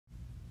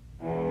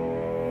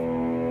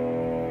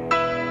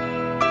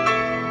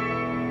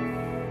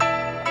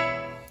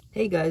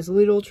Hey guys,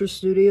 Elite Ultra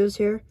Studios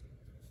here.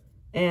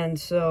 And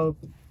so,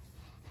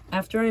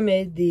 after I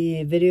made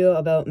the video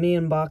about me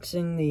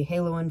unboxing the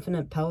Halo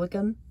Infinite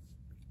Pelican,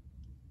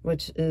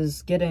 which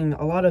is getting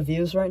a lot of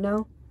views right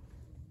now,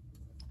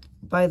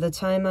 by the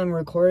time I'm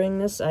recording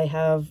this, I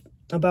have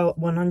about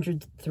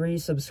 103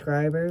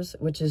 subscribers,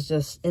 which is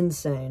just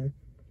insane.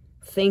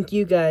 Thank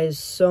you guys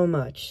so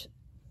much.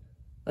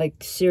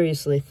 Like,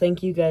 seriously,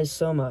 thank you guys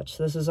so much.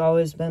 This has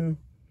always been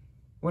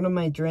one of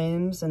my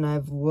dreams, and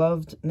I've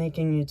loved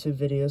making YouTube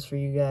videos for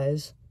you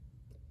guys.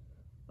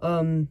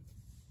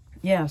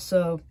 Yeah,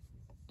 so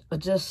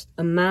just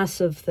a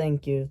massive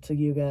thank you to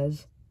you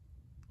guys.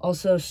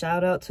 Also,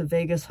 shout out to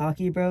Vegas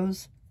Hockey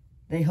Bros.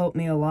 They help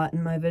me a lot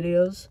in my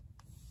videos.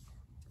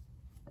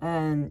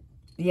 And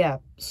yeah,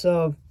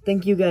 so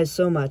thank you guys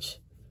so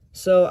much.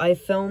 So I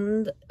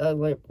filmed,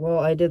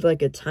 I did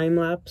like a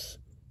time-lapse,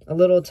 a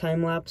little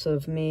time-lapse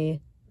of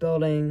me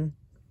building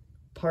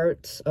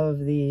parts of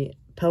the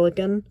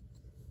Pelican,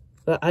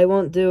 but I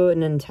won't do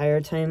an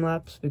entire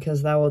time-lapse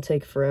because that will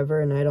take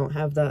forever and I don't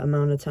have that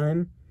amount of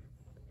time.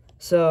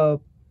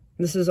 So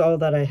this is all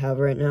that I have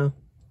right now.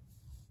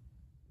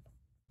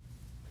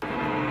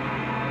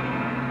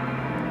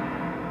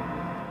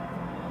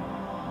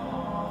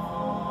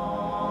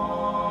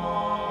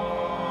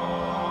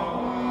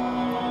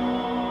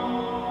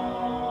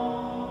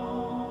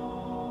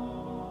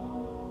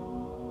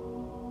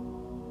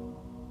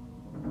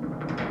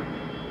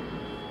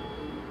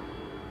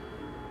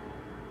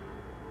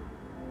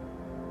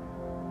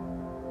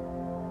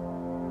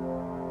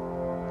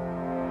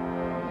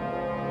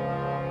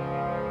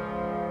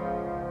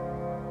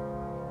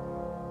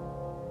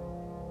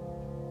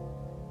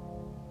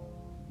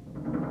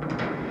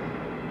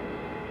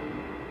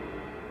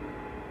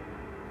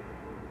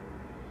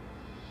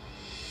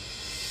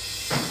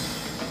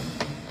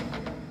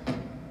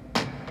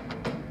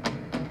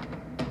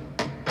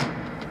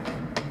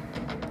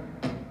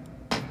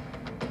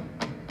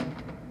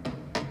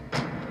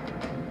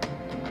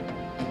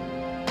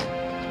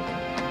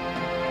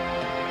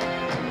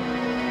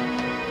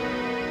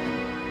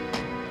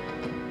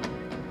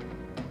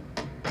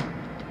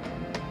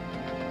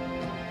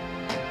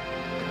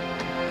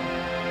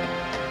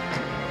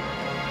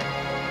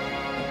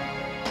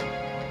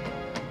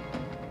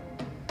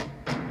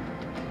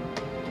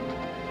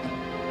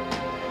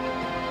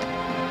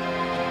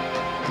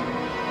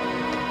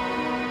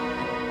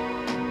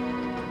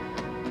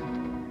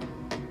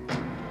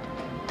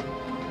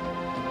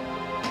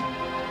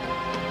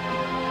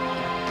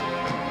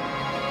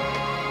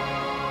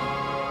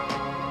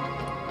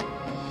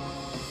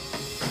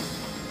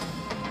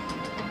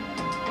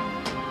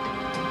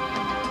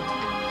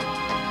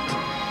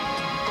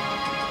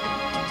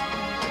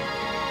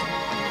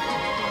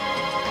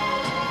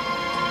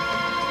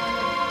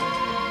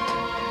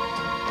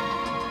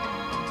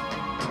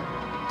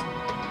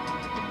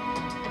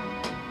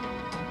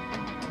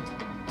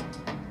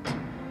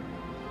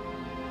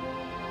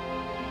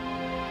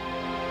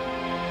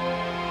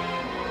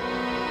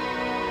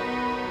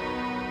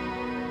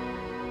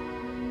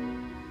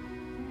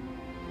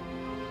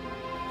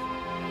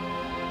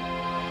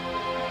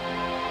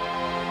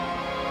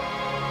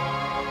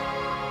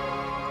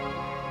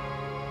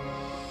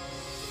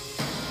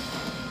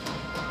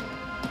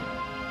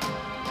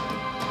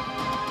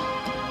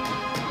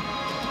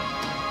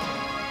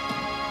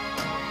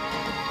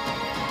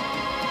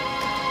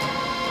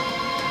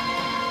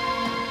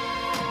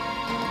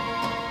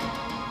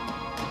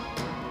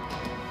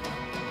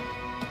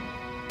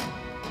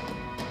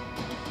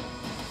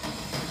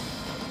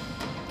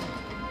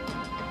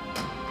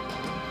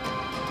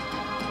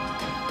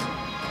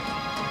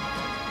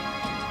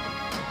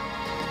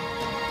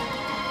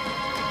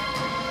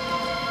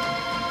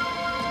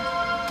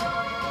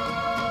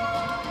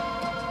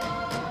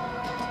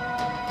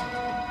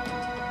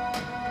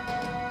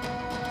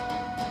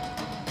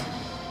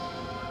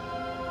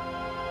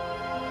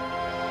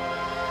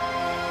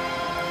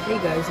 Hey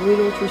guys, Elite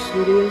Ultra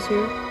Studios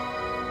here.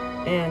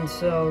 And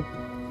so,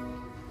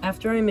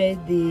 after I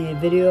made the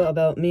video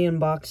about me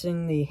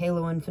unboxing the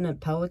Halo Infinite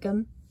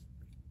Pelican,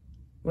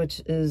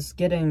 which is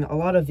getting a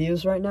lot of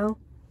views right now,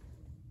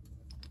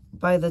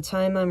 by the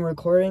time I'm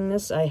recording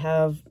this, I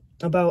have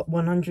about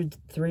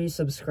 103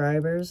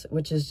 subscribers,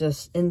 which is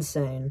just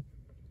insane.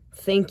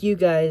 Thank you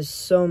guys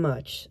so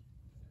much.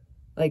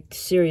 Like,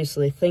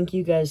 seriously, thank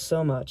you guys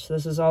so much.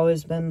 This has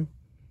always been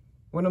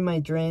one of my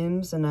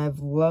dreams, and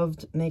I've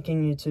loved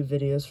making YouTube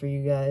videos for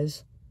you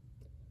guys.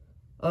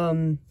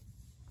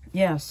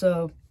 Yeah,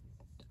 so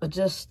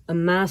just a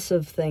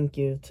massive thank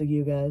you to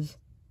you guys.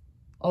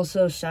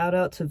 Also, shout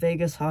out to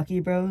Vegas Hockey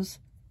Bros.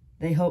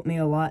 They help me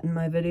a lot in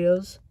my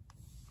videos.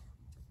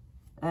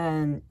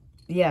 And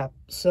yeah,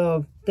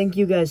 so thank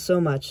you guys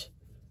so much.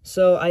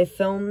 So I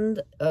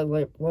filmed,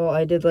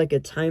 I did like a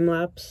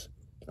time-lapse,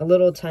 a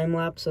little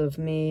time-lapse of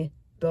me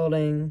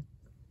building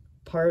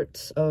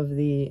parts of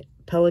the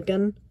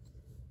Pelican,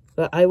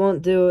 but I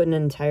won't do an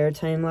entire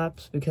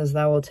time-lapse because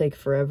that will take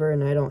forever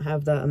and I don't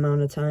have that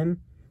amount of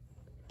time.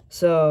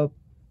 So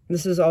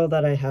this is all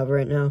that I have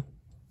right now.